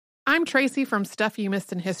I'm Tracy from Stuff You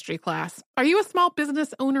Missed in History class. Are you a small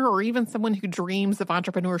business owner or even someone who dreams of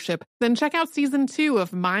entrepreneurship? Then check out Season 2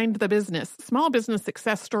 of Mind the Business, small business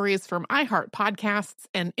success stories from iHeart Podcasts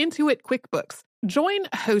and Intuit QuickBooks. Join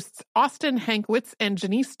hosts Austin Hankwitz and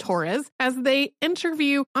Janice Torres as they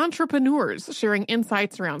interview entrepreneurs sharing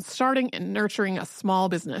insights around starting and nurturing a small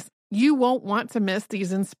business. You won't want to miss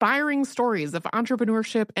these inspiring stories of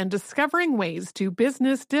entrepreneurship and discovering ways to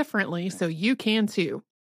business differently so you can too.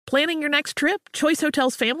 Planning your next trip? Choice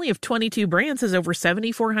Hotels' family of 22 brands has over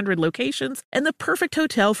 7,400 locations and the perfect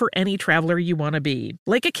hotel for any traveler you want to be.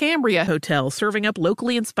 Like a Cambria Hotel, serving up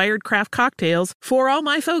locally inspired craft cocktails for all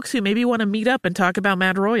my folks who maybe want to meet up and talk about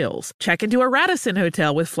Mad Royals. Check into a Radisson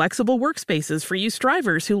Hotel with flexible workspaces for you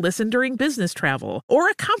strivers who listen during business travel. Or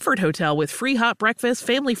a Comfort Hotel with free hot breakfast,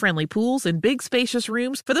 family-friendly pools, and big spacious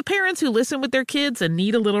rooms for the parents who listen with their kids and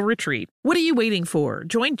need a little retreat. What are you waiting for?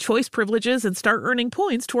 Join Choice Privileges and start earning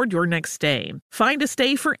points toward your next stay. Find a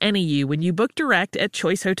stay for any you when you book direct at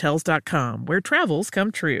choicehotels.com, where travels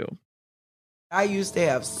come true. I used to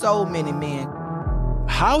have so many men.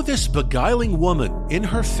 How this beguiling woman in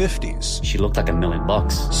her 50s, she looked like $1 million,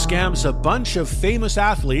 scams a bunch of famous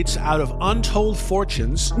athletes out of untold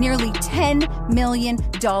fortunes. Nearly $10 million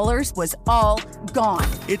was all gone.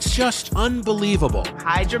 It's just unbelievable.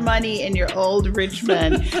 Hide your money in your old rich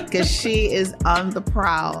man, because she is on the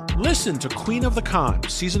prowl. Listen to Queen of the Con,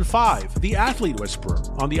 Season 5, The Athlete Whisperer,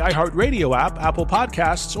 on the iHeartRadio app, Apple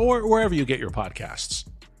Podcasts, or wherever you get your podcasts.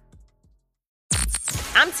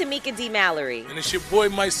 I'm Tamika D. Mallory. And it's your boy,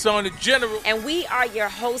 my son, the General. And we are your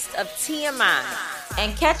hosts of TMI.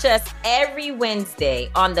 And catch us every Wednesday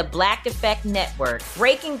on the Black Effect Network,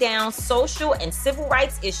 breaking down social and civil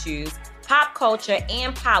rights issues, pop culture,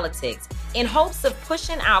 and politics in hopes of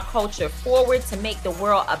pushing our culture forward to make the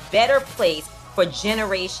world a better place for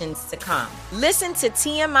generations to come. Listen to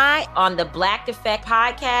TMI on the Black Effect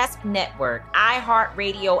Podcast Network,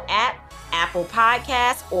 iHeartRadio app, Apple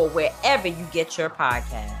Podcasts, or wherever you get your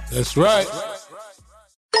podcasts. That's right.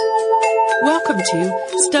 Welcome to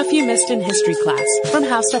Stuff You Missed in History class from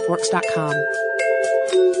HowStuffWorks.com.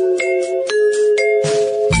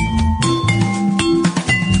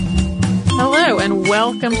 Hello and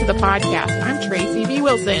welcome to the podcast. I'm Tracy V.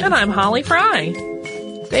 Wilson. And I'm Holly Fry.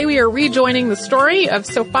 Today we are rejoining the story of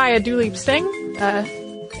Sophia Duleep Singh,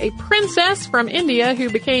 a princess from India who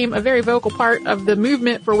became a very vocal part of the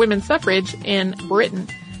movement for women's suffrage in Britain.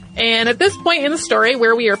 And at this point in the story,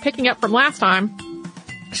 where we are picking up from last time,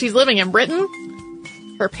 she's living in Britain.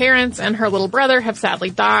 Her parents and her little brother have sadly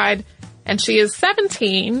died, and she is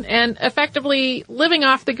 17 and effectively living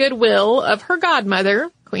off the goodwill of her godmother,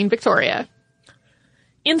 Queen Victoria.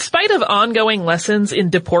 In spite of ongoing lessons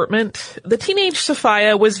in deportment, the teenage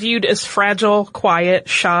Sophia was viewed as fragile, quiet,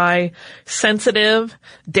 shy, sensitive,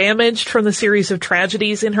 damaged from the series of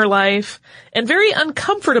tragedies in her life, and very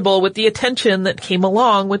uncomfortable with the attention that came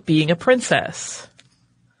along with being a princess.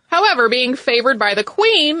 However, being favored by the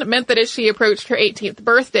Queen meant that as she approached her 18th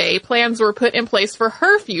birthday, plans were put in place for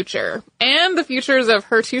her future, and the futures of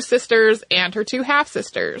her two sisters and her two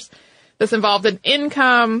half-sisters. This involved an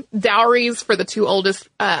income, dowries for the two oldest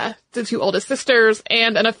sisters,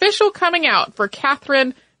 and an official coming out for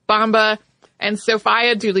Catherine, Bamba, and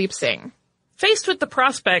Sophia Duleep Singh. Faced with the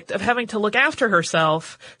prospect of having to look after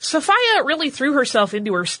herself, Sophia really threw herself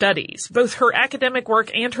into her studies, both her academic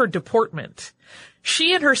work and her deportment.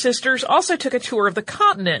 She and her sisters also took a tour of the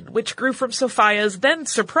continent, which grew from Sophia's then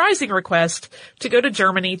surprising request to go to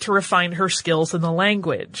Germany to refine her skills in the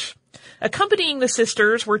language. Accompanying the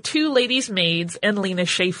sisters were two ladies' maids and Lena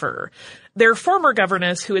Schaefer, their former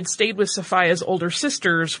governess who had stayed with Sophia's older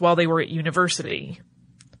sisters while they were at university.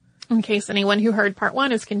 In case anyone who heard part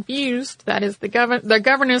one is confused, that is the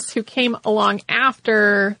governess who came along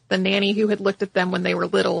after the nanny who had looked after them when they were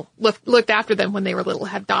little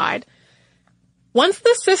had died. Once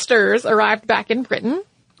the sisters arrived back in Britain,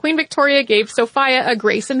 Queen Victoria gave Sophia a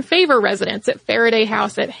grace and favor residence at Faraday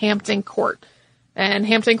House at Hampton Court. And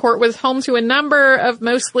Hampton Court was home to a number of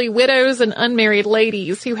mostly widows and unmarried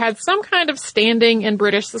ladies who had some kind of standing in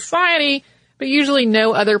British society, but usually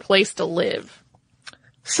no other place to live.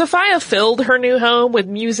 Sophia filled her new home with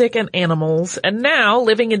music and animals, and now,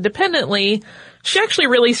 living independently, she actually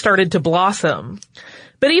really started to blossom.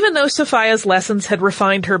 But even though Sophia's lessons had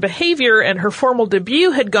refined her behavior and her formal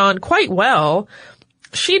debut had gone quite well,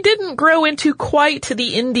 she didn't grow into quite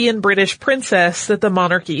the Indian British princess that the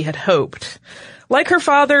monarchy had hoped. Like her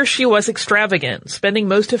father, she was extravagant, spending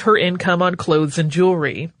most of her income on clothes and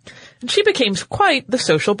jewelry. And she became quite the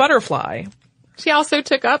social butterfly. She also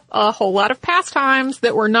took up a whole lot of pastimes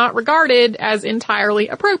that were not regarded as entirely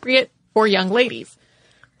appropriate for young ladies.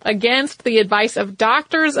 Against the advice of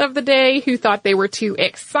doctors of the day who thought they were too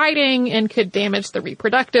exciting and could damage the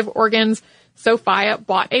reproductive organs, Sophia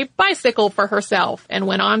bought a bicycle for herself and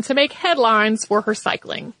went on to make headlines for her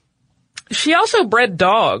cycling. She also bred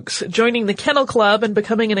dogs, joining the Kennel Club and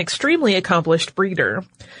becoming an extremely accomplished breeder.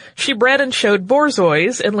 She bred and showed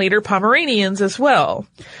Borzois and later Pomeranians as well.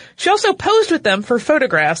 She also posed with them for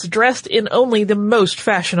photographs dressed in only the most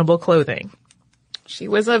fashionable clothing. She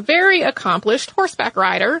was a very accomplished horseback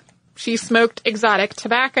rider. She smoked exotic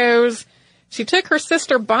tobaccos. She took her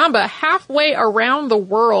sister Bamba halfway around the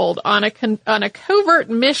world on a covert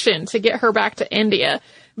mission to get her back to India,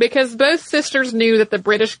 because both sisters knew that the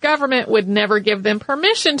British government would never give them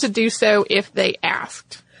permission to do so if they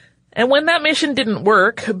asked. And when that mission didn't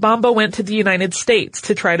work, Bamba went to the United States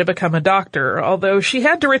to try to become a doctor, although she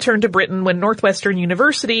had to return to Britain when Northwestern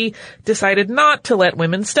University decided not to let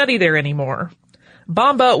women study there anymore.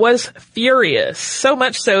 Bamba was furious, so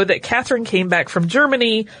much so that Catherine came back from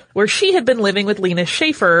Germany, where she had been living with Lena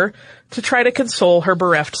Schaefer, to try to console her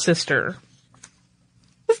bereft sister.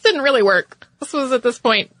 This didn't really work. This was, at this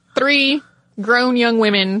point, 3 grown young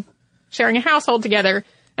women sharing a household together,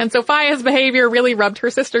 and Sophia's behavior really rubbed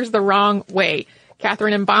her sisters the wrong way.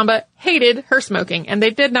 Catherine and Bamba hated her smoking, and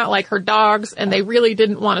they did not like her dogs, and they really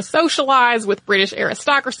didn't want to socialize with British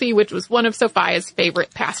aristocracy, which was one of Sophia's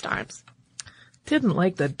favorite pastimes. Didn't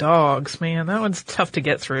like the dogs, man. That one's tough to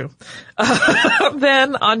get through.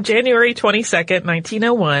 Then, on January 22nd,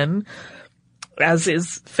 1901, as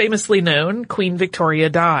is famously known, Queen Victoria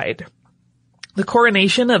died. The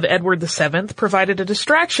coronation of Edward VII provided a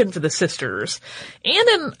distraction for the sisters, and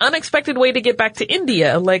an unexpected way to get back to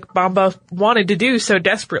India, like Bamba wanted to do so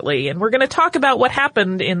desperately. And we're going to talk about what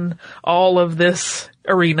happened in all of this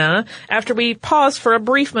arena after we pause for a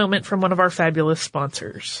brief moment from one of our fabulous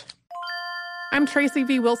sponsors. I'm Tracy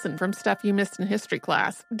V. Wilson from Stuff You Missed in History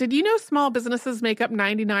Class. Did you know small businesses make up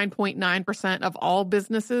 99.9% of all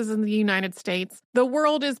businesses in the United States? The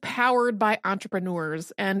world is powered by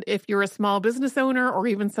entrepreneurs, and if you're a small business owner or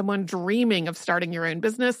even someone dreaming of starting your own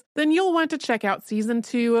business, then you'll want to check out Season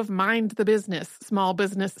 2 of Mind the Business, Small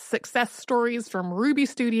Business Success Stories from Ruby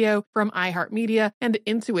Studio, from iHeartMedia, and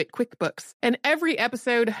Intuit QuickBooks. And every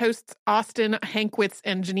episode, hosts Austin Hankwitz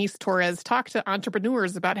and Janice Torres talk to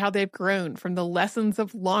entrepreneurs about how they've grown from the lessons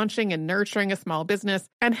of launching and nurturing a small business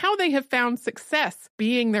and how they have found success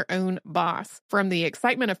being their own boss. From the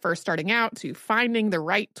excitement of first starting out to finding the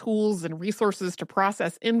right tools and resources to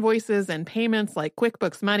process invoices and payments like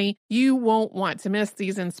QuickBooks Money, you won't want to miss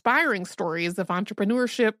these inspiring stories of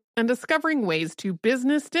entrepreneurship and discovering ways to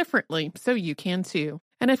business differently so you can too.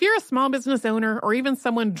 And if you're a small business owner or even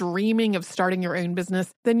someone dreaming of starting your own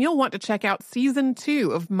business, then you'll want to check out Season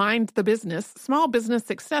 2 of Mind the Business, Small Business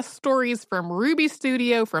Success Stories from Ruby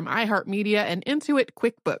Studio, from iHeartMedia, and Intuit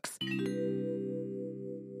QuickBooks.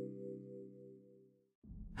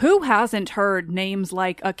 Who hasn't heard names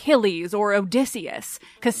like Achilles or Odysseus,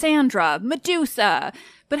 Cassandra, Medusa?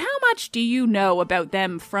 But how much do you know about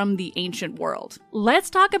them from the ancient world? Let's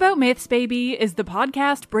Talk About Myths, Baby is the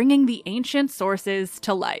podcast bringing the ancient sources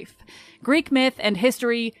to life. Greek myth and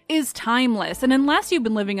history is timeless, and unless you've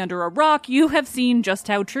been living under a rock, you have seen just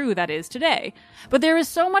how true that is today. But there is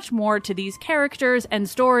so much more to these characters and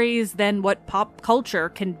stories than what pop culture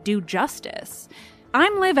can do justice.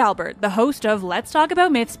 I'm Liv Albert, the host of Let's Talk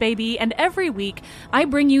About Myths, Baby, and every week I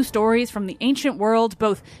bring you stories from the ancient world,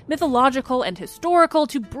 both mythological and historical,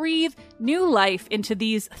 to breathe new life into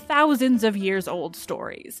these thousands of years old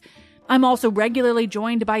stories. I'm also regularly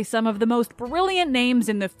joined by some of the most brilliant names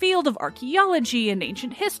in the field of archaeology and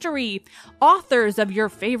ancient history, authors of your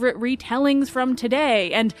favorite retellings from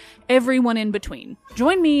today, and everyone in between.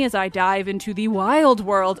 Join me as I dive into the wild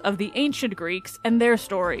world of the ancient Greeks and their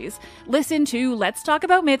stories. Listen to Let's Talk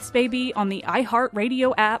About Myths, Baby on the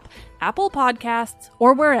iHeartRadio app, Apple Podcasts,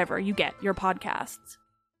 or wherever you get your podcasts.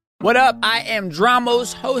 What up? I am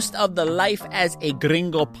Dramos, host of the Life as a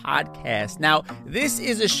Gringo podcast. Now, this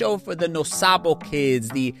is a show for the No Sabo kids,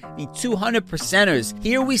 the 200%ers.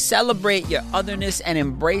 Here we celebrate your otherness and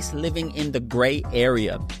embrace living in the gray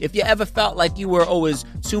area. If you ever felt like you were always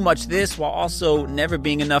too much this while also never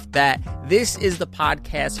being enough that, this is the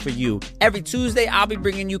podcast for you. Every Tuesday, I'll be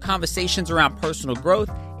bringing you conversations around personal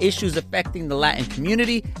growth, issues affecting the Latin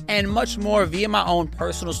community, and much more via my own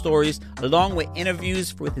personal stories, along with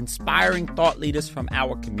interviews with inspiring thought leaders from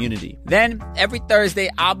our community. Then, every Thursday,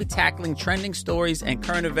 I'll be tackling trending stories and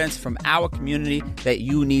current events from our community that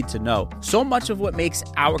you need to know. So much of what makes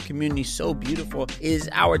our community so beautiful is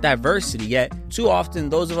our diversity, yet too often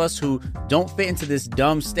those of us who don't fit into this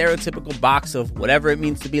dumb stereotypical box of whatever it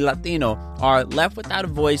means to be Latino are left without a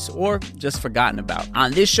voice or just forgotten about.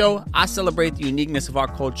 On this show, I celebrate the uniqueness of our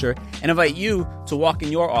culture and invite you to walk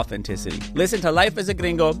in your authenticity. Listen to Life as a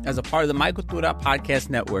Gringo as a part of the My Cultura Podcast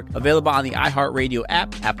Network, available on the iHeartRadio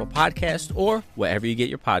app, Apple Podcasts, or wherever you get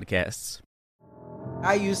your podcasts.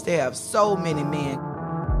 I used to have so many men.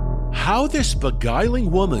 How this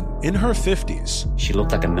beguiling woman in her 50s, she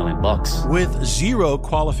looked like $1 million, with zero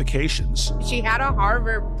qualifications, she had a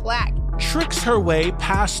Harvard plaque, tricks her way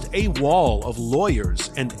past a wall of lawyers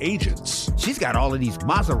and agents. She's got all of these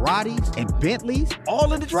Maseratis and Bentleys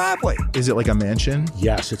all in the driveway. Is it like a mansion?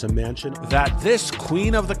 Yes, it's a mansion that this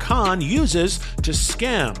queen of the con uses to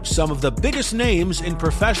scam some of the biggest names in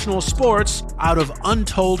professional sports out of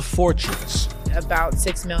untold fortunes. About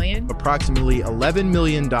 $6 million. Approximately $11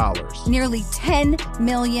 million. Nearly $10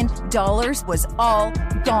 million was all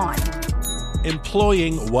gone.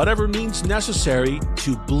 Employing whatever means necessary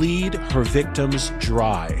to bleed her victims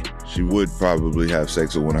dry. She would probably have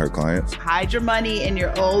sex with one of her clients. Hide your money in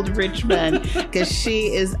your old rich man, because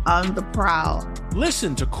she is on the prowl.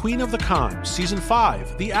 Listen to Queen of the Con, Season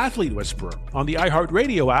 5, The Athlete Whisperer, on the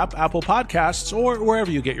iHeartRadio app, Apple Podcasts, or wherever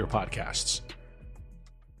you get your podcasts.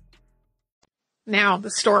 Now, the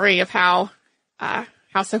story of how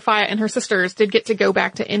Sophia and her sisters did get to go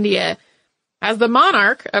back to India. As the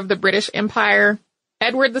monarch of the British Empire,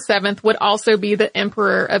 Edward VII would also be the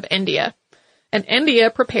Emperor of India. And India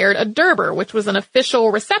prepared a durbar, which was an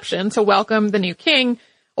official reception to welcome the new king,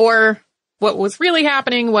 or what was really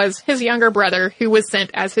happening was his younger brother, who was sent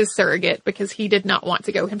as his surrogate because he did not want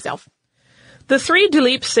to go himself. The three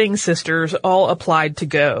Duleep Singh sisters all applied to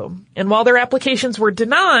go, and while their applications were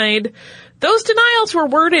denied, those denials were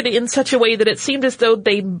worded in such a way that it seemed as though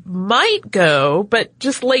they might go, but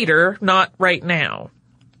just later, not right now.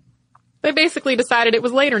 They basically decided it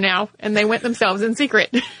was later now, and they went themselves in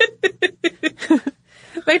secret.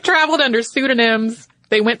 They traveled under pseudonyms.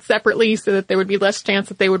 They went separately so that there would be less chance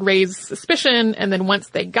that they would raise suspicion, and then once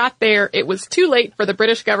they got there, it was too late for the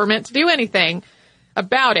British government to do anything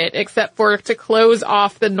about it, except for to close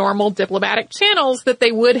off the normal diplomatic channels that they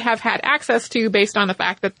would have had access to based on the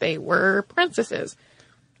fact that they were princesses.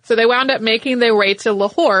 So they wound up making their way to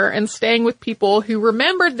Lahore and staying with people who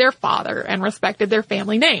remembered their father and respected their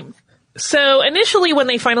family name. So initially when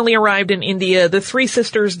they finally arrived in India, the three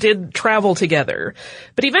sisters did travel together.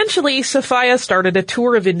 But eventually Sophia started a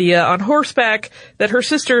tour of India on horseback that her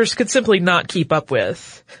sisters could simply not keep up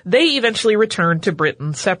with. They eventually returned to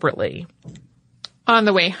Britain separately. On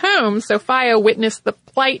the way home, Sophia witnessed the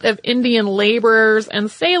plight of Indian laborers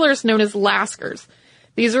and sailors known as Lascars.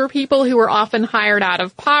 These were people who were often hired out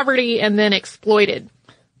of poverty and then exploited.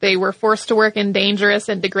 They were forced to work in dangerous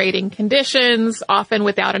and degrading conditions, often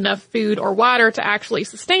without enough food or water to actually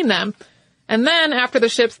sustain them. And then, after the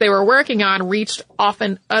ships they were working on reached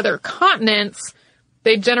often other continents,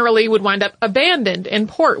 they generally would wind up abandoned in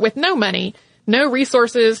port with no money, no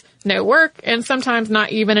resources, no work, and sometimes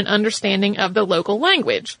not even an understanding of the local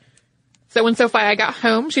language. So when Sophia got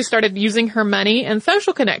home, she started using her money and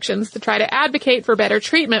social connections to try to advocate for better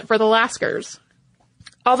treatment for the Lascars.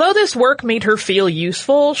 Although this work made her feel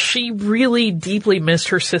useful, she really deeply missed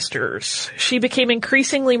her sisters. She became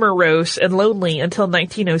increasingly morose and lonely until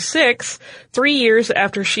 1906, 3 years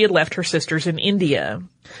after she had left her sisters in India.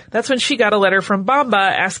 That's when she got a letter from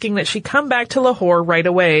Bamba asking that she come back to Lahore right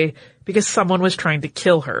away because someone was trying to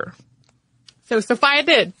kill her. So Sophia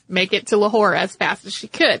did make it to Lahore as fast as she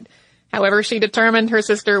could. However, she determined her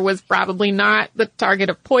sister was probably not the target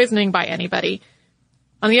of poisoning by anybody.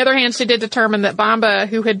 On the other hand, she did determine that Bamba,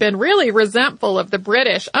 who had been really resentful of the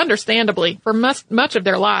British, understandably, for much of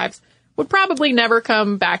their lives, would probably never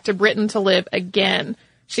come back to Britain to live again.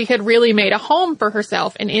 She had really made a home for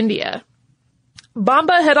herself in India.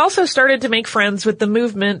 Bamba had also started to make friends with the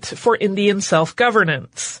movement for Indian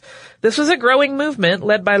self-governance. This was a growing movement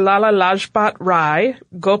led by Lala Lajpat Rai,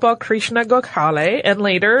 Gopal Krishna Gokhale, and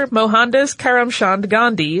later Mohandas Karamchand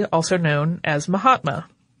Gandhi, also known as Mahatma.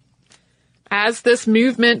 As this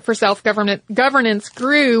movement for self-governance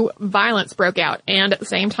grew, violence broke out, and at the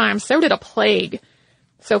same time, so did a plague.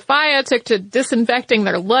 Sophia took to disinfecting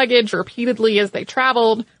their luggage repeatedly as they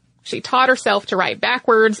traveled. She taught herself to write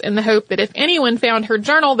backwards in the hope that if anyone found her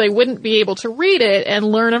journal, they wouldn't be able to read it and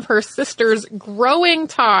learn of her sister's growing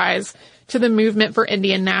ties to the movement for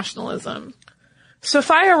Indian nationalism.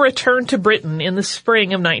 Sophia returned to Britain in the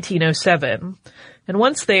spring of 1907, and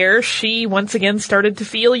once there, she once again started to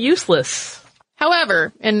feel useless.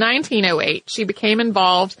 However, in 1908, she became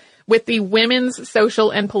involved with the Women's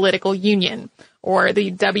Social and Political Union, or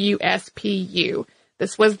the WSPU.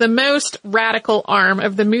 This was the most radical arm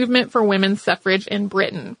of the movement for women's suffrage in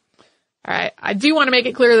Britain. All right, I do want to make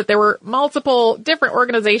it clear that there were multiple different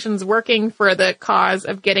organizations working for the cause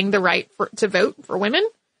of getting the right to vote for women.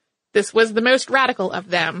 This was the most radical of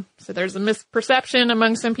them. So there's a misperception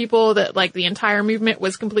among some people that like the entire movement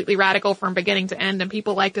was completely radical from beginning to end, and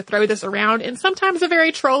people like to throw this around in sometimes a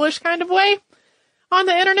very trollish kind of way on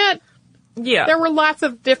the internet. Yeah. There were lots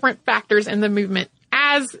of different factors in the movement,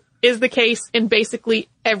 as is the case in basically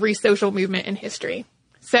every social movement in history.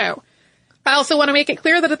 So I also want to make it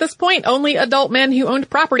clear that at this point, only adult men who owned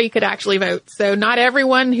property could actually vote. So not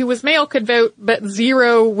everyone who was male could vote, but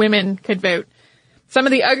 0 women could vote. Some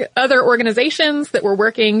of the other organizations that were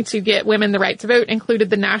working to get women the right to vote included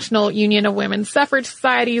the National Union of Women's Suffrage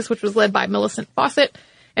Societies, which was led by Millicent Fawcett,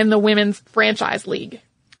 and the Women's Franchise League.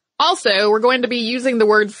 Also, we're going to be using the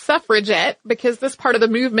word suffragette because this part of the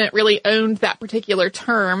movement really owned that particular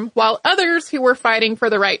term, while others who were fighting for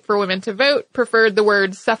the right for women to vote preferred the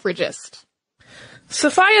word suffragist.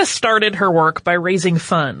 Sophia started her work by raising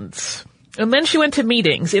funds. And then she went to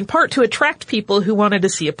meetings, in part to attract people who wanted to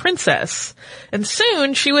see a princess. And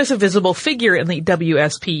soon she was a visible figure in the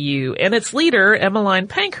WSPU, and its leader, Emmeline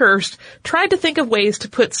Pankhurst, tried to think of ways to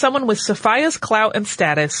put someone with Sophia's clout and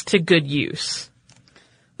status to good use.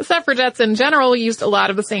 The suffragettes in general used a lot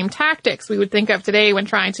of the same tactics we would think of today when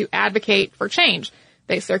trying to advocate for change.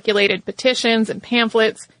 They circulated petitions and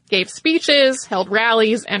pamphlets, gave speeches, held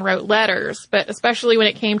rallies, and wrote letters. But especially when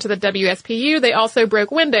it came to the WSPU, they also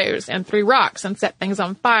broke windows and threw rocks and set things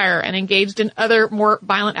on fire and engaged in other more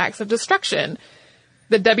violent acts of destruction.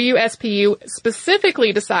 The WSPU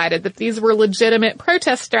specifically decided that these were legitimate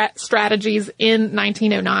protest strategies in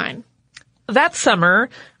 1909. That summer,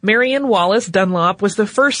 Marion Wallace Dunlop was the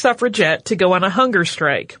first suffragette to go on a hunger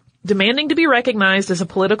strike, demanding to be recognized as a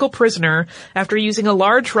political prisoner after using a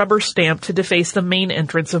large rubber stamp to deface the main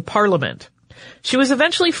entrance of Parliament. She was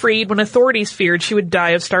eventually freed when authorities feared she would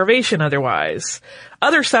die of starvation otherwise.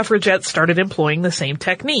 Other suffragettes started employing the same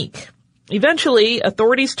technique. Eventually,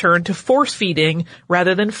 authorities turned to force feeding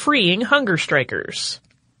rather than freeing hunger strikers.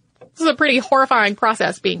 This is a pretty horrifying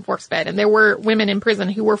process, being force-fed, and there were women in prison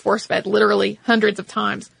who were force-fed literally hundreds of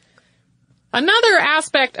times. Another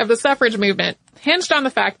aspect of the suffrage movement hinged on the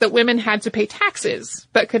fact that women had to pay taxes,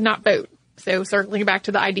 but could not vote. So circling back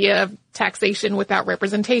to the idea of taxation without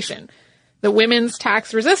representation. The Women's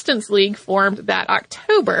Tax Resistance League formed that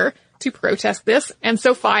October to protest this, and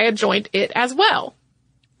Sophia joined it as well.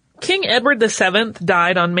 King Edward VII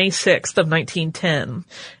died on May 6th of 1910,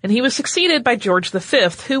 and he was succeeded by George V,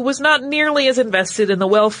 who was not nearly as invested in the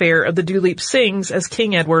welfare of the Duleep Singhs as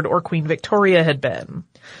King Edward or Queen Victoria had been.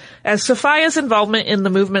 As Sophia's involvement in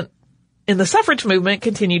the suffrage movement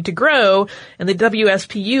continued to grow and the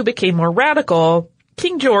WSPU became more radical,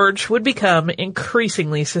 King George would become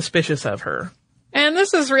increasingly suspicious of her. And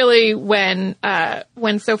this is really when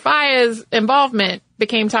Sophia's involvement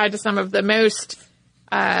became tied to some of the most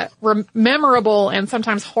memorable and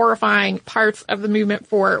sometimes horrifying parts of the movement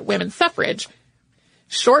for women's suffrage.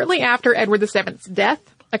 Shortly after Edward VII's death,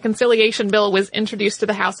 a conciliation bill was introduced to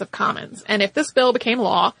the House of Commons. And if this bill became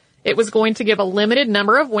law, it was going to give a limited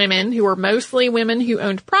number of women, who were mostly women who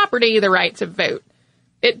owned property, the right to vote.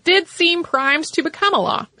 It did seem primed to become a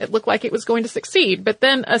law. It looked like it was going to succeed. But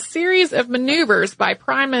then a series of maneuvers by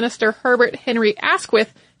Prime Minister Herbert Henry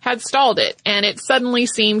Asquith had stalled it, and it suddenly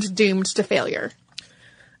seemed doomed to failure.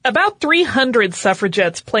 About 300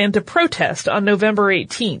 suffragettes planned to protest on November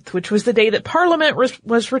 18th, which was the day that Parliament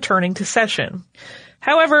was returning to session.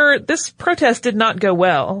 However, this protest did not go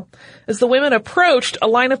well. As the women approached, a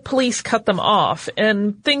line of police cut them off,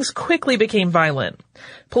 and things quickly became violent.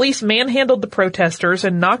 Police manhandled the protesters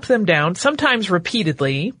and knocked them down, sometimes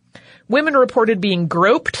repeatedly. Women reported being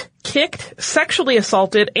groped, kicked, sexually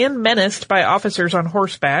assaulted, and menaced by officers on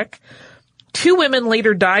horseback. 2 women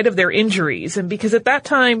later died of their injuries, and because at that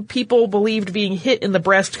time people believed being hit in the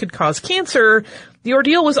breast could cause cancer, the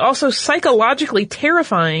ordeal was also psychologically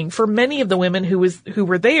terrifying for many of the women who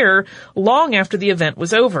were there long after the event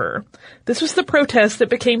was over. This was the protest that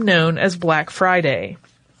became known as Black Friday.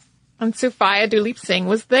 And Sophia Duleep Singh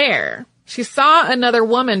was there. She saw another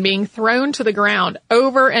woman being thrown to the ground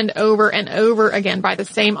over and over and over again by the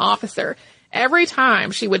same officer. Every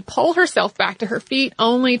time she would pull herself back to her feet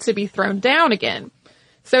only to be thrown down again.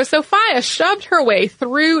 So Sophia shoved her way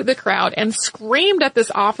through the crowd and screamed at this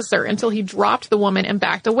officer until he dropped the woman and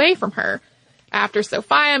backed away from her. After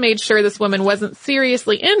Sophia made sure this woman wasn't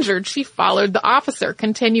seriously injured, she followed the officer,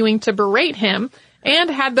 continuing to berate him, and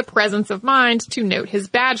had the presence of mind to note his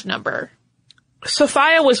badge number.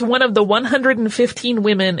 Sophia was one of the 115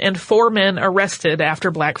 women and 4 men arrested after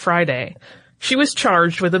Black Friday. She was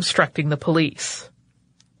charged with obstructing the police.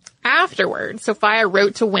 Afterward, Sophia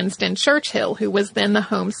wrote to Winston Churchill, who was then the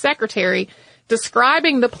Home Secretary,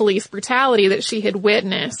 describing the police brutality that she had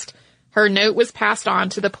witnessed. Her note was passed on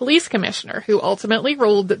to the police commissioner, who ultimately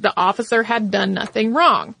ruled that the officer had done nothing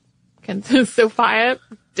wrong. Sophia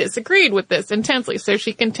disagreed with this intensely, so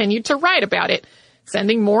she continued to write about it,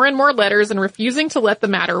 sending more and more letters and refusing to let the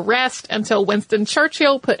matter rest until Winston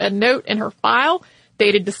Churchill put a note in her file,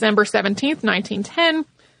 dated December 17th, 1910,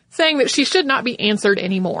 saying that she should not be answered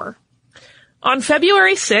anymore. On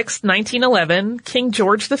February 6, 1911, King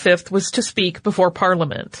George V was to speak before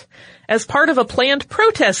Parliament. As part of a planned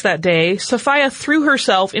protest that day, Sophia threw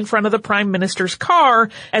herself in front of the Prime Minister's car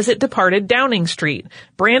as it departed Downing Street,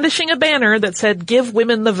 brandishing a banner that said, "Give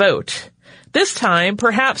women the vote." This time,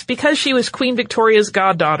 perhaps because she was Queen Victoria's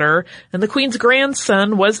goddaughter and the Queen's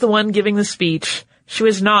grandson was the one giving the speech, she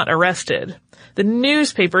was not arrested. The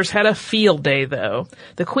newspapers had a field day, though.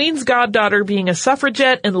 The Queen's goddaughter being a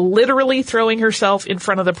suffragette and literally throwing herself in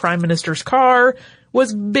front of the Prime Minister's car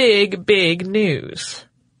was big, big news.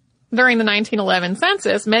 During the 1911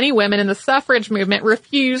 census, many women in the suffrage movement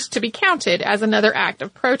refused to be counted as another act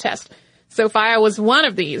of protest. Sophia was one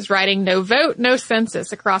of these, writing "No vote, no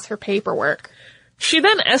census" across her paperwork. She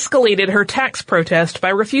then escalated her tax protest by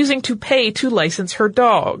refusing to pay to license her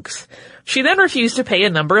dogs. She then refused to pay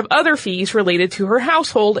a number of other fees related to her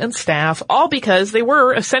household and staff, all because they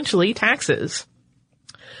were essentially taxes.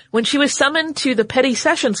 When she was summoned to the Petty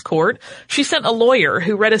Sessions Court, she sent a lawyer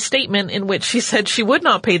who read a statement in which she said she would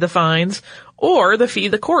not pay the fines or the fee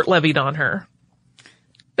the court levied on her.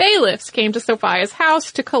 Bailiffs came to Sophia's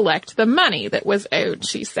house to collect the money that was owed.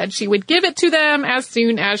 She said she would give it to them as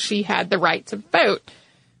soon as she had the right to vote.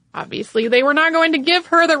 Obviously, they were not going to give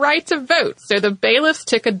her the right to vote, so the bailiffs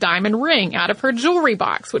took a diamond ring out of her jewelry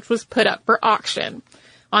box, which was put up for auction.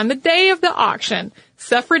 On the day of the auction,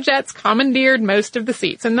 suffragettes commandeered most of the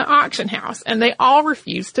seats in the auction house, and they all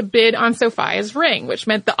refused to bid on Sophia's ring, which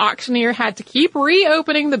meant the auctioneer had to keep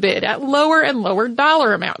reopening the bid at lower and lower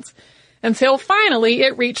dollar amounts, until finally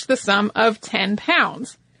it reached the sum of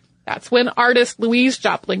 £10. That's when artist Louise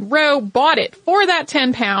Joplin Rowe bought it for that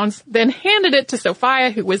 £10, then handed it to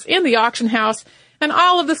Sophia, who was in the auction house, and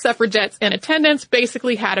all of the suffragettes in attendance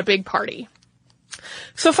basically had a big party.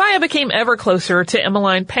 Sophia became ever closer to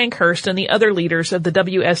Emmeline Pankhurst and the other leaders of the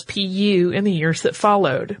WSPU in the years that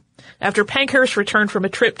followed. After Pankhurst returned from a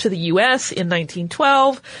trip to the U.S. in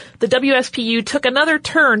 1912, the WSPU took another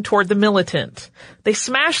turn toward the militant. They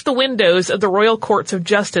smashed the windows of the Royal Courts of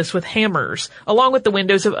Justice with hammers, along with the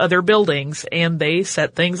windows of other buildings, and they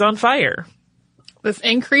set things on fire. This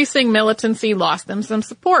increasing militancy lost them some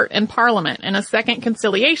support in Parliament, and a second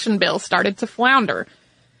conciliation bill started to flounder.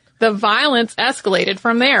 The violence escalated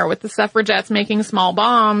from there, with the suffragettes making small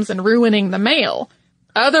bombs and ruining the mail.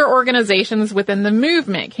 Other organizations within the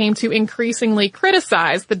movement came to increasingly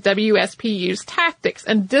criticize the WSPU's tactics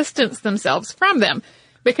and distance themselves from them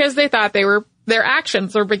because they thought their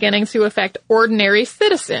actions were beginning to affect ordinary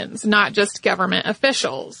citizens, not just government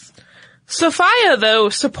officials. Sophia, though,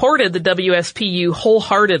 supported the WSPU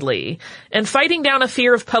wholeheartedly, and fighting down a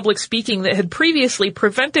fear of public speaking that had previously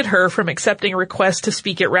prevented her from accepting requests to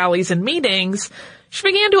speak at rallies and meetings, she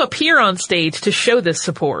began to appear on stage to show this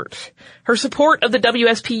support. Her support of the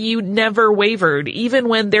WSPU never wavered, even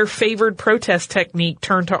when their favored protest technique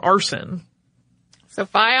turned to arson.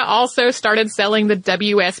 Sophia also started selling the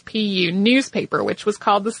WSPU newspaper, which was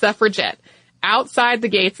called The Suffragette, outside the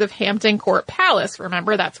gates of Hampton Court Palace.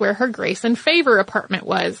 Remember, that's where her Grace and Favor apartment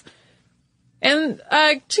was. And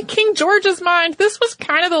to King George's mind, this was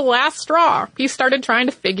kind of the last straw. He started trying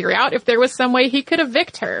to figure out if there was some way he could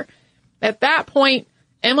evict her. At that point,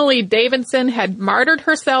 Emily Davidson had martyred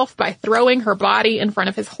herself by throwing her body in front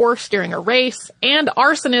of his horse during a race, and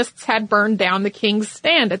arsonists had burned down the king's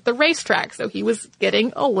stand at the racetrack, so he was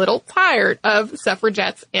getting a little tired of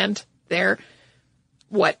suffragettes and their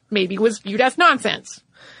what maybe was viewed as nonsense.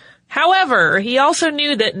 However, he also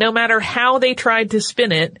knew that no matter how they tried to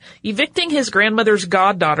spin it, evicting his grandmother's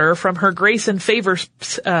goddaughter from her Grace and Favor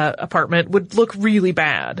apartment would look really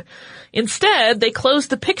bad. Instead, they closed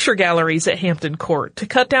the picture galleries at Hampton Court to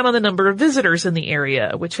cut down on the number of visitors in the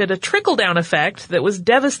area, which had a trickle-down effect that was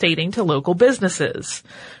devastating to local businesses.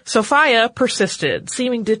 Sophia persisted,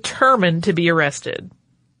 seeming determined to be arrested.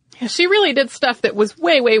 She really did stuff that was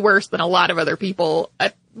way, way worse than a lot of other people,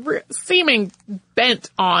 seeming bent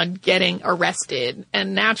on getting arrested.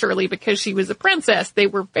 And naturally, because she was a princess, they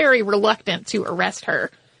were very reluctant to arrest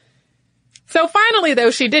her. So finally,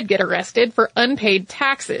 though, she did get arrested for unpaid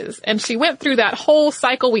taxes, and she went through that whole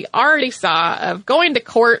cycle we already saw of going to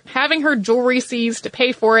court, having her jewelry seized to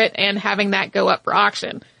pay for it, and having that go up for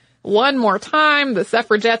auction. One more time, the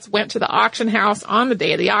suffragettes went to the auction house on the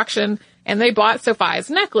day of the auction, and they bought Sophia's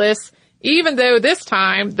necklace, even though this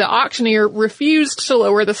time the auctioneer refused to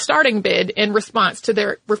lower the starting bid in response to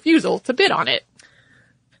their refusal to bid on it.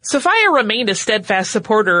 Sophia remained a steadfast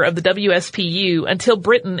supporter of the WSPU until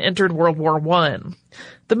Britain entered World War I.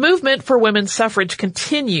 The movement for women's suffrage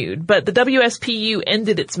continued, but the WSPU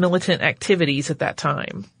ended its militant activities at that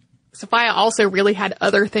time. Sophia also really had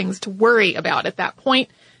other things to worry about at that point,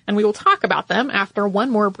 and we will talk about them after one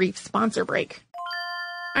more brief sponsor break.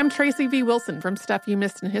 I'm Tracy V. Wilson from Stuff You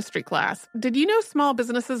Missed in History Class. Did you know small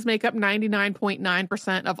businesses make up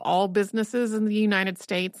 99.9% of all businesses in the United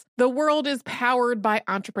States? The world is powered by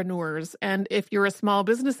entrepreneurs, and if you're a small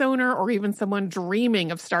business owner or even someone dreaming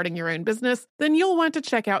of starting your own business, then you'll want to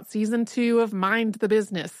check out Season 2 of Mind the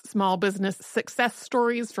Business, Small Business Success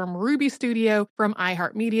Stories from Ruby Studio, from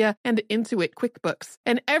iHeartMedia, and Intuit QuickBooks.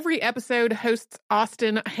 And every episode, hosts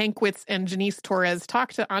Austin Hankwitz and Janice Torres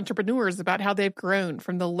talk to entrepreneurs about how they've grown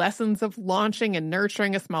from the lessons of launching and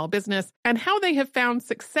nurturing a small business and how they have found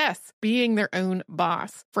success being their own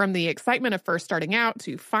boss. From the excitement of first starting out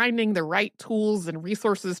to finding the right tools and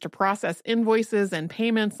resources to process invoices and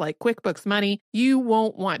payments like QuickBooks Money, you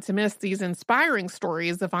won't want to miss these inspiring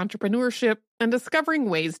stories of entrepreneurship and discovering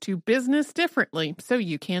ways to business differently so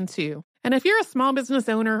you can too. And if you're a small business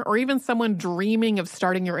owner or even someone dreaming of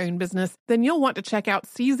starting your own business, then you'll want to check out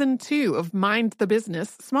Season 2 of Mind the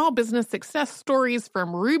Business, Small Business Success Stories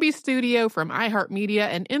from Ruby Studio, from iHeartMedia,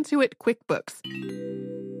 and Intuit QuickBooks.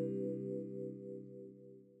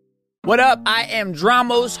 What up? I am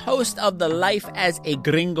Dramos, host of the Life as a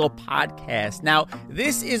Gringo podcast. Now,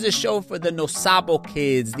 this is a show for the No Sabo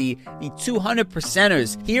kids, the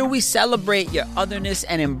 200%ers. Here we celebrate your otherness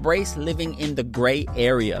and embrace living in the gray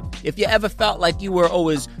area. If you ever felt like you were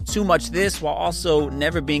always too much this while also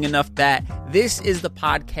never being enough that, this is the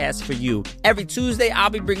podcast for you. Every Tuesday, I'll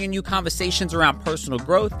be bringing you conversations around personal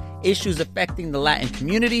growth, issues affecting the Latin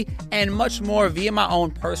community, and much more via my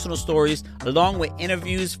own personal stories, along with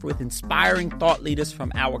interviews with inspiring thought leaders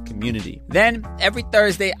from our community. Then, every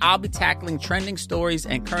Thursday, I'll be tackling trending stories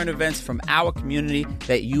and current events from our community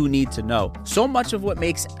that you need to know. So much of what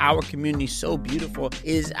makes our community so beautiful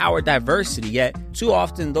is our diversity, yet too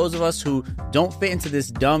often those of us who don't fit into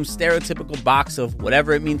this dumb stereotypical box of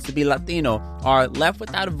whatever it means to be Latino are left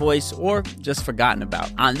without a voice or just forgotten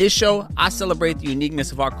about. On this show, I celebrate the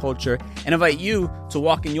uniqueness of our culture and invite you to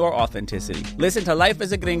walk in your authenticity. Listen to Life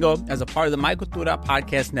as a Gringo as a part of the My Cultura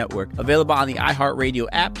podcast network, available on the iHeartRadio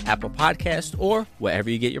app, Apple Podcasts, or wherever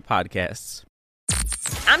you get your podcasts.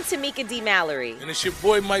 I'm Tamika D. Mallory. And it's your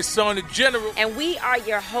boy, my son, the General. And we are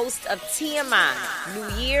your hosts of TMI.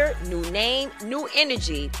 New year, new name, new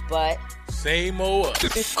energy, but same old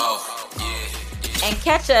us. Oh, yeah. And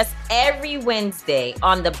catch us every Wednesday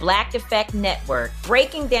on the Black Effect Network,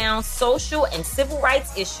 breaking down social and civil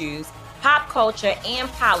rights issues, pop culture, and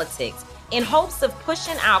politics in hopes of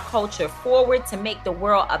pushing our culture forward to make the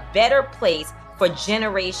world a better place for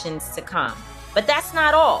generations to come. But that's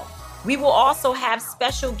not all. We will also have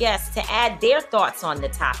special guests to add their thoughts on the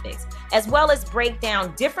topics, as well as break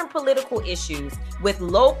down different political issues with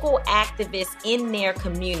local activists in their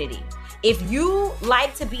community. If you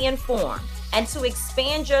like to be informed and to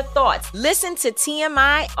expand your thoughts, listen to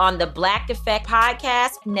TMI on the Black Effect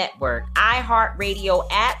Podcast Network, iHeartRadio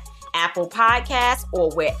app, Apple Podcasts,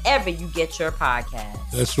 or wherever you get your podcasts.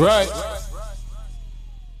 That's right.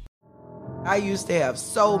 I used to have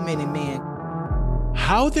so many men.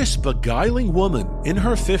 How this beguiling woman in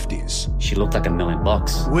her 50s, she looked like $1 million,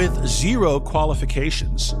 with zero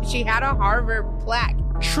qualifications, she had a Harvard plaque,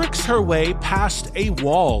 tricks her way past a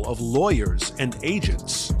wall of lawyers and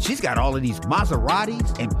agents. She's got all of these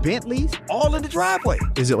Maseratis and Bentleys all in the driveway.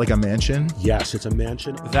 Is it like a mansion? Yes, it's a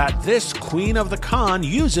mansion that this queen of the con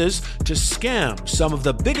uses to scam some of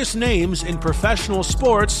the biggest names in professional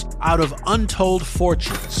sports out of untold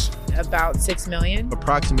fortunes. About $6 million.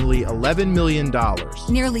 Approximately $11 million.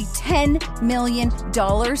 Nearly $10 million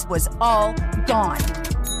was all gone.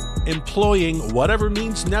 Employing whatever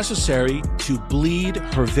means necessary to bleed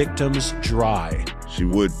her victims dry. She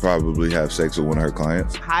would probably have sex with one of her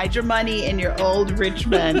clients. Hide your money in your old rich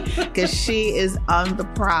man, because she is on the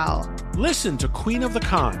prowl. Listen to Queen of the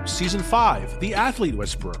Con, Season 5, The Athlete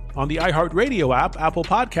Whisperer, on the iHeartRadio app, Apple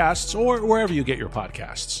Podcasts, or wherever you get your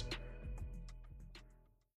podcasts.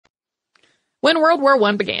 When World War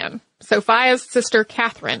I began, Sophia's sister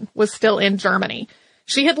Catherine was still in Germany.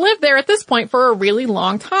 She had lived there at this point for a really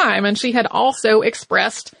long time, and she had also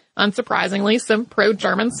expressed, unsurprisingly, some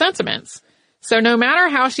pro-German sentiments. So no matter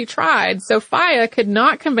how she tried, Sophia could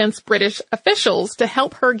not convince British officials to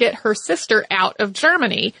help her get her sister out of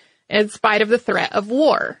Germany, in spite of the threat of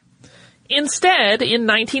war. Instead, in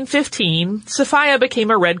 1915, Sophia became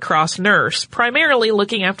a Red Cross nurse, primarily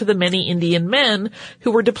looking after the many Indian men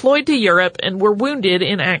who were deployed to Europe and were wounded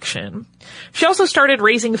in action. She also started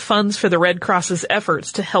raising funds for the Red Cross's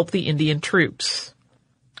efforts to help the Indian troops.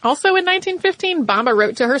 Also in 1915, Bamba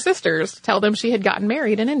wrote to her sisters to tell them she had gotten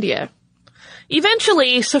married in India.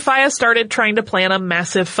 Eventually, Sophia started trying to plan a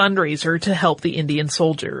massive fundraiser to help the Indian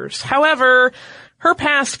soldiers. However, her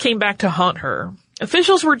past came back to haunt her.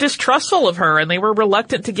 Officials were distrustful of her and they were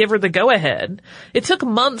reluctant to give her the go-ahead. It took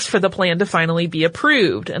months for the plan to finally be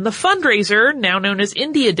approved, and the fundraiser, now known as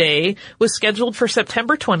India Day, was scheduled for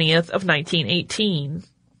September 20th of 1918.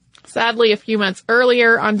 Sadly, a few months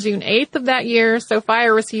earlier, on June 8th of that year,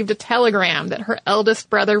 Sophia received a telegram that her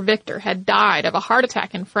eldest brother Victor had died of a heart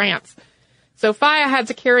attack in France. Sophia had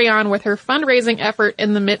to carry on with her fundraising effort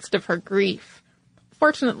in the midst of her grief.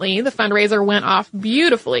 Fortunately, the fundraiser went off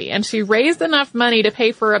beautifully, and she raised enough money to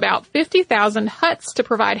pay for about 50,000 huts to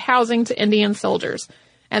provide housing to Indian soldiers.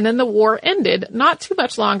 And then the war ended not too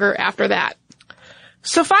much longer after that.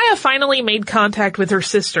 Sophia finally made contact with her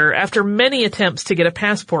sister after many attempts to get a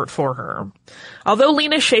passport for her. Although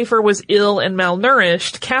Lena Schaefer was ill and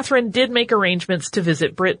malnourished, Catherine did make arrangements to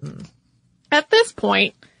visit Britain. At this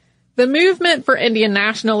point, the movement for Indian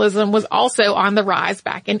nationalism was also on the rise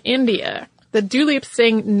back in India. The Duleep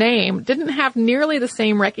Singh name didn't have nearly the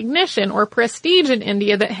same recognition or prestige in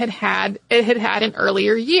India that it had in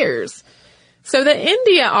earlier years. So the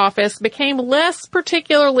India office became less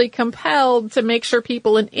particularly compelled to make sure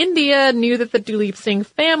people in India knew that the Duleep Singh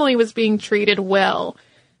family was being treated well.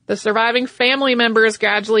 The surviving family members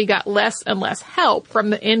gradually got less and less help from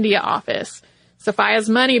the India office. Sophia's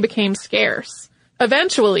money became scarce.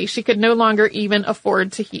 Eventually, she could no longer even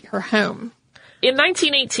afford to heat her home. In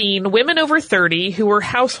 1918, women over 30 who were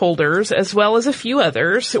householders, as well as a few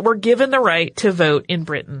others, were given the right to vote in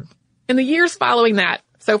Britain. In the years following that,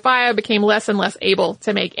 Sophia became less and less able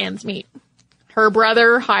to make ends meet. Her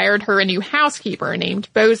brother hired her a new housekeeper named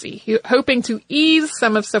Bosie, hoping to ease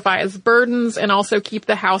some of Sophia's burdens and also keep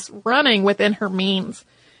the house running within her means.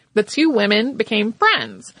 The two women became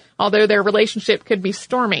friends, although their relationship could be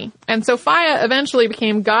stormy, and Sophia eventually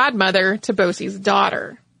became godmother to Bosie's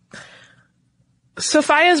daughter.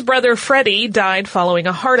 Sophia's brother Freddie died following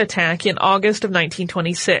a heart attack in August of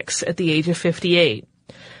 1926 at the age of 58.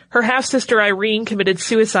 Her half-sister Irene committed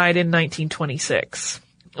suicide in 1926.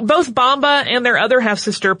 Both Bamba and their other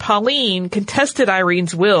half-sister Pauline contested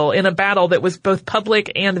Irene's will in a battle that was both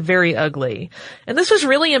public and very ugly. And this was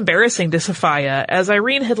really embarrassing to Sophia, as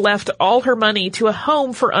Irene had left all her money to a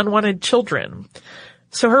home for unwanted children.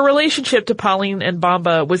 So her relationship to Pauline and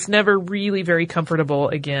Bamba was never really very comfortable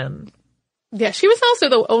again. Yeah, she was also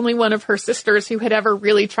the only one of her sisters who had ever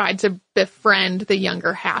really tried to befriend the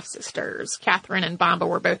younger half-sisters. Catherine and Bamba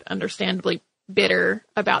were both understandably bitter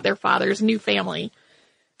about their father's new family.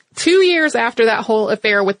 2 years after that whole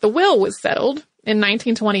affair with the will was settled, in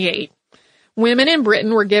 1928, women in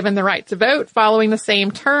Britain were given the right to vote following the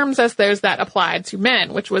same terms as those that applied to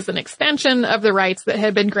men, which was an extension of the rights that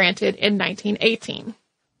had been granted in 1918.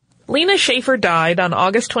 Lena Schaefer died on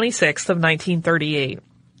August 26th of 1938.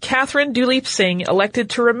 Catherine Duleep Singh elected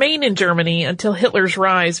to remain in Germany until Hitler's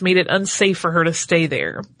rise made it unsafe for her to stay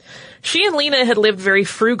there. She and Lena had lived very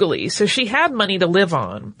frugally, so she had money to live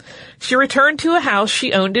on. She returned to a house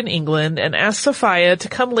she owned in England and asked Sophia to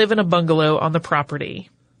come live in a bungalow on the property.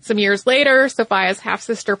 Some years later, Sophia's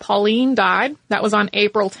half-sister Pauline died. That was on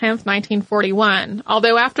April 10th, 1941.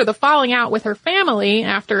 Although after the falling out with her family,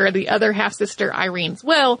 after the other half-sister Irene's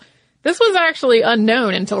will, this was actually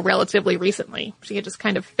unknown until relatively recently. She had just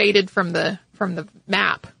kind of faded from the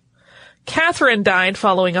map. Catherine died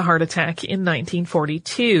following a heart attack in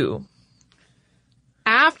 1942.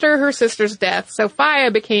 After her sister's death, Sophia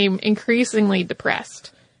became increasingly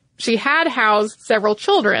depressed. She had housed several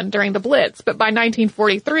children during the Blitz, but by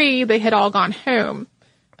 1943, they had all gone home.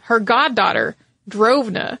 Her goddaughter,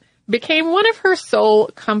 Drovna, became one of her sole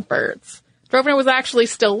comforts. Drovna was actually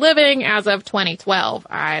still living as of 2012.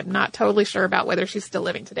 I'm not totally sure about whether she's still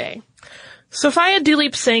living today. Sophia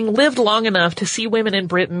Duleep Singh lived long enough to see women in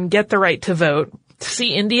Britain get the right to vote. to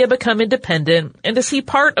see India become independent and to see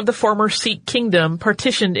part of the former Sikh kingdom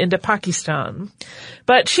partitioned into Pakistan.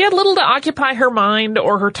 But she had little to occupy her mind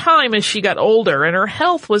or her time as she got older, and her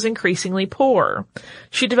health was increasingly poor.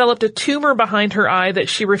 She developed a tumor behind her eye that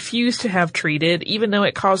she refused to have treated, even though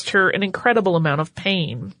it caused her an incredible amount of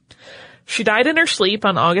pain. She died in her sleep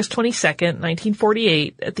on August 22nd,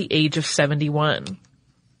 1948, at the age of 71.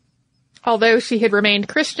 Although she had remained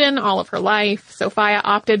Christian all of her life, Sophia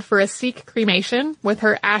opted for a Sikh cremation, with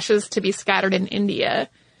her ashes to be scattered in India.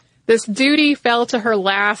 This duty fell to her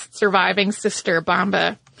last surviving sister,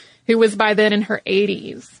 Bamba, who was by then in her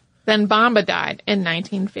 80s. Then Bamba died in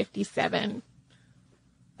 1957.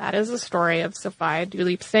 That is the story of Sophia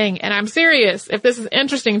Duleep Singh. And I'm serious, if this is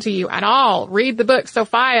interesting to you at all, read the book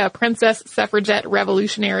Sophia, Princess Suffragette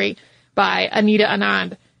Revolutionary by Anita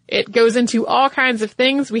Anand. It goes into all kinds of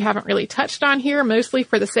things we haven't really touched on here, mostly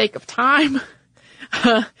for the sake of time.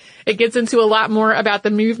 It gets into a lot more about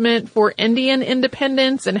the movement for Indian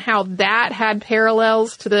independence and how that had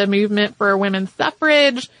parallels to the movement for women's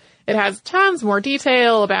suffrage. It has tons more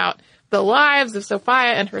detail about the lives of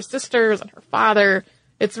Sophia and her sisters and her father.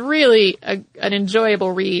 It's really an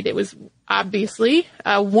enjoyable read. It was obviously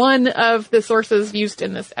one of the sources used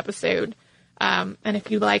in this episode. And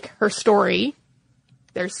if you like her story,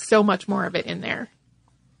 there's so much more of it in there.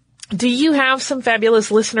 Do you have some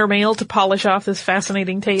fabulous listener mail to polish off this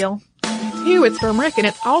fascinating tale? It's from Rick, and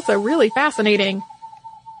it's also really fascinating.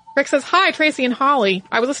 Rick says, "Hi, Tracy and Holly.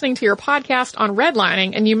 I was listening to your podcast on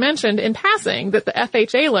redlining, and you mentioned in passing that the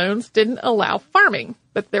FHA loans didn't allow farming,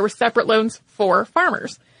 but there were separate loans for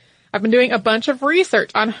farmers. I've been doing a bunch of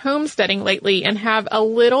research on homesteading lately and have a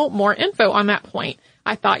little more info on that point.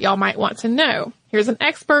 I thought y'all might want to know. Here's an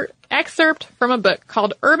excerpt from a book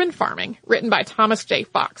called Urban Farming, written by Thomas J.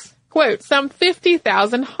 Fox. Quote, some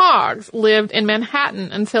 50,000 hogs lived in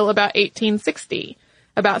Manhattan until about 1860.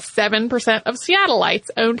 About 7% of Seattleites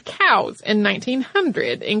owned cows in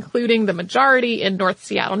 1900, including the majority in North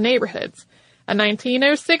Seattle neighborhoods. A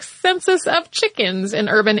 1906 census of chickens in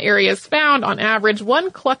urban areas found, on average,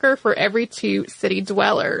 1 clucker for every 2 city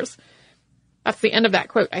dwellers." That's the end of that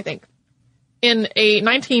quote, I think. In a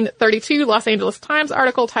 1932 Los Angeles Times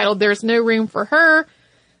article titled "There's No Room for Her,"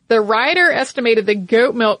 the writer estimated the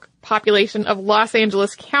goat milk population of Los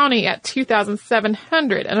Angeles County at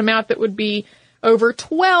 2,700, an amount that would be over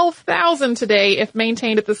 12,000 today if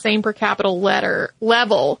maintained at the same per capita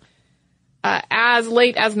level. As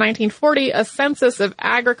late as 1940, a census of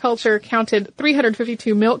agriculture counted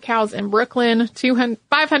 352 milk cows in Brooklyn,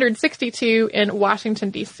 562 in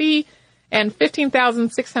Washington, D.C., and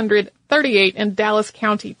 15,638 in Dallas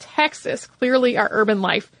County, Texas. Clearly, our urban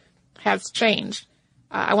life has changed.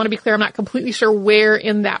 I want to be clear, I'm not completely sure where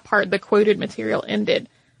in that part the quoted material ended,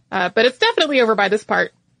 but it's definitely over by this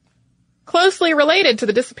part. Closely related to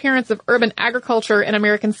the disappearance of urban agriculture in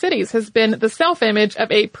American cities has been the self-image of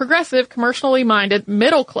a progressive, commercially minded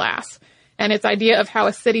middle class and its idea of how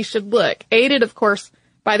a city should look, aided, of course,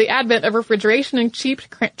 by the advent of refrigeration and cheap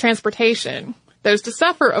transportation. Those to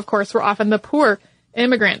suffer, of course, were often the poor,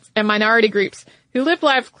 immigrants, and minority groups who lived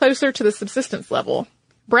lives closer to the subsistence level.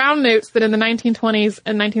 Brown notes that in the 1920s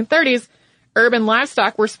and 1930s, urban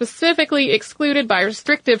livestock were specifically excluded by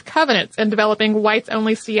restrictive covenants in developing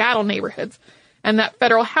whites-only Seattle neighborhoods, and that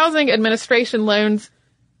Federal Housing Administration loans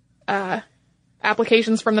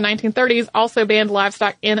applications from the 1930s also banned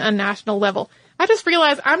livestock in a national level. I just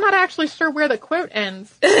realized I'm not actually sure where the quote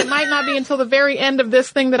ends. It might not be until the very end of this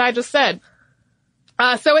thing that I just said.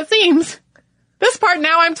 So it seems, this part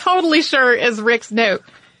now I'm totally sure is Rick's note.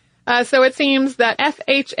 So it seems that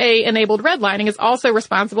FHA-enabled redlining is also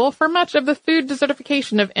responsible for much of the food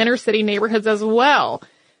desertification of inner-city neighborhoods as well.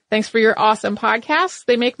 Thanks for your awesome podcasts.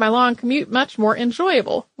 They make my long commute much more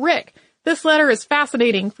enjoyable. Rick, this letter is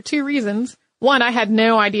fascinating for 2 reasons. 1, I had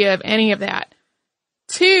no idea of any of that.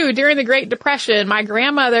 2, during the Great Depression, my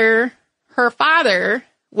grandmother, her father,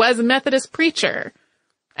 was a Methodist preacher,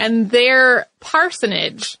 and their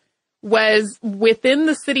parsonage was within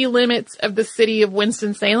the city limits of the city of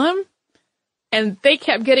Winston-Salem, and they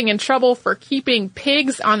kept getting in trouble for keeping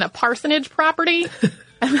pigs on the parsonage property.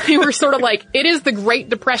 And they were sort of like, it is the Great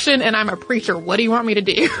Depression and I'm a preacher. What do you want me to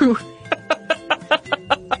do?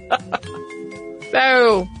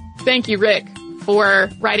 So, thank you, Rick, for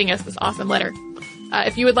writing us this awesome letter.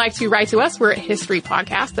 If you would like to write to us, we're at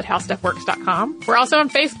historypodcast@howstuffworks.com. We're also on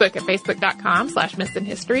Facebook at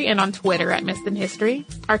facebook.com/missedinhistory and on Twitter at missedinhistory.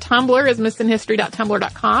 Our Tumblr is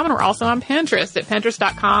missedinhistory.tumblr.com, and we're also on Pinterest at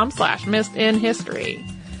pinterest.com/missedinhistory.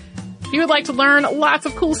 If you would like to learn lots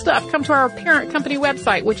of cool stuff, come to our parent company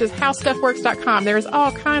website, which is howstuffworks.com. There's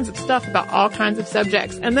all kinds of stuff about all kinds of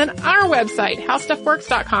subjects. And then our website,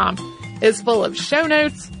 howstuffworks.com, is full of show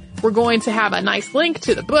notes. We're going to have a nice link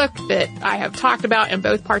to the book that I have talked about in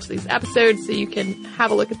both parts of these episodes, so you can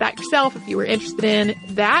have a look at that yourself if you were interested in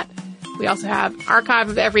that. We also have archive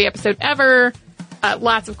of every episode ever,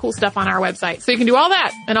 lots of cool stuff on our website. So you can do all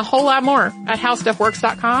that and a whole lot more at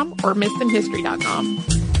howstuffworks.com or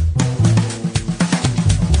missedinhistory.com.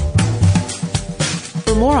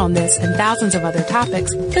 For more on this and thousands of other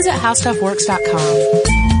topics, visit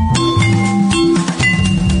howstuffworks.com.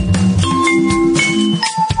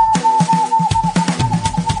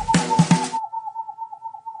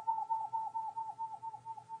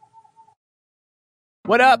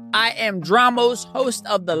 What up? I am Dramos, host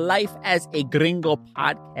of the Life as a Gringo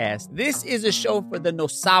podcast. This is a show for the No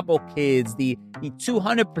Sabo kids, the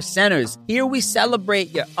 200%ers. Here we celebrate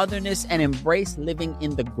your otherness and embrace living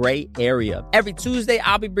in the gray area. Every Tuesday,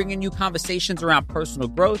 I'll be bringing you conversations around personal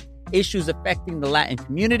growth, issues affecting the Latin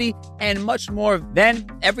community, and much more. Then,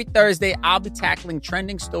 every Thursday, I'll be tackling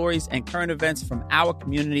trending stories and current events from our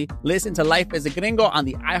community. Listen to Life as a Gringo on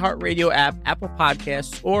the iHeartRadio app, Apple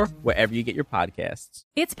Podcasts, or wherever you get your podcasts.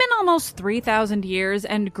 It's been almost 3,000 years,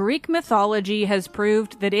 and Greek mythology has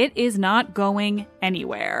proved that it is not going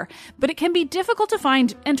anywhere. But it can be difficult to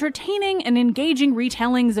find entertaining and engaging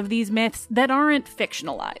retellings of these myths that aren't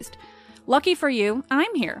fictionalized. Lucky for you,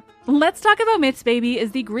 I'm here. Let's Talk About Myths, Baby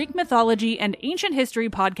is the Greek mythology and ancient history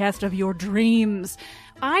podcast of your dreams.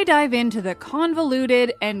 I dive into the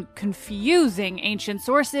convoluted and confusing ancient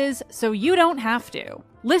sources so you don't have to.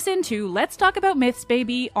 Listen to Let's Talk About Myths,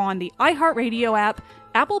 Baby on the iHeartRadio app,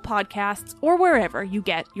 Apple Podcasts, or wherever you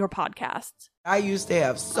get your podcasts. I used to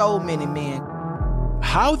have so many men.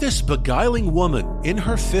 How this beguiling woman in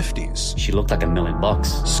her 50s, she looked like $1 million,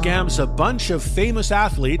 scams a bunch of famous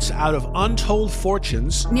athletes out of untold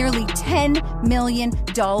fortunes. Nearly $10 million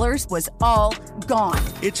was all gone.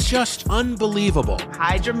 It's just unbelievable.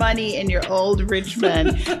 Hide your money in your old rich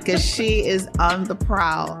man, because she is on the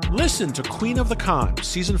prowl. Listen to Queen of the Con,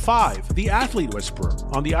 Season 5, The Athlete Whisperer,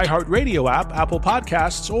 on the iHeartRadio app, Apple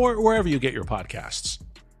Podcasts, or wherever you get your podcasts.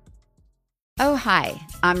 Oh, hi,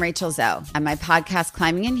 I'm Rachel Zoe, and my podcast,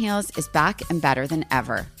 Climbing in Heels, is back and better than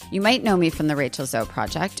ever. You might know me from the Rachel Zoe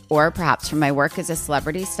Project, or perhaps from my work as a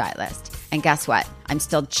celebrity stylist. And guess what? I'm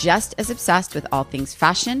still just as obsessed with all things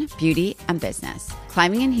fashion, beauty, and business.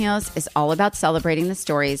 Climbing in Heels is all about celebrating the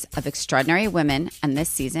stories of extraordinary women, and this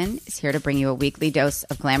season is here to bring you a weekly dose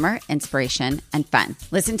of glamour, inspiration, and fun.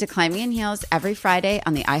 Listen to Climbing in Heels every Friday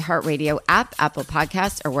on the iHeartRadio app, Apple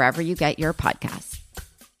Podcasts, or wherever you get your podcasts.